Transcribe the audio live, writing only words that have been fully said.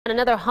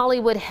Another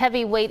Hollywood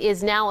heavyweight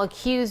is now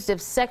accused of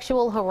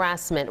sexual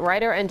harassment.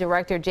 Writer and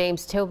director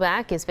James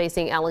Toback is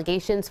facing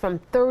allegations from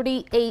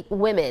 38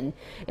 women.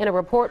 In a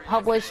report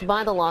published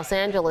by the Los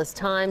Angeles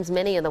Times,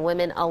 many of the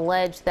women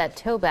allege that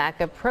Toback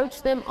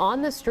approached them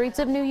on the streets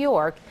of New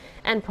York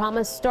and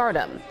promised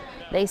stardom.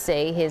 They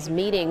say his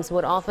meetings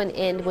would often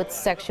end with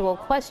sexual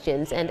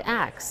questions and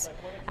acts.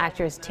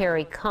 Actress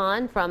Terry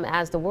Khan from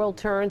As the World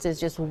Turns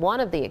is just one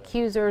of the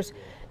accusers.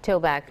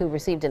 Toback, who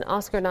received an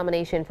Oscar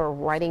nomination for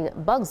writing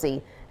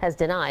Bugsy, has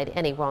denied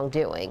any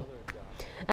wrongdoing.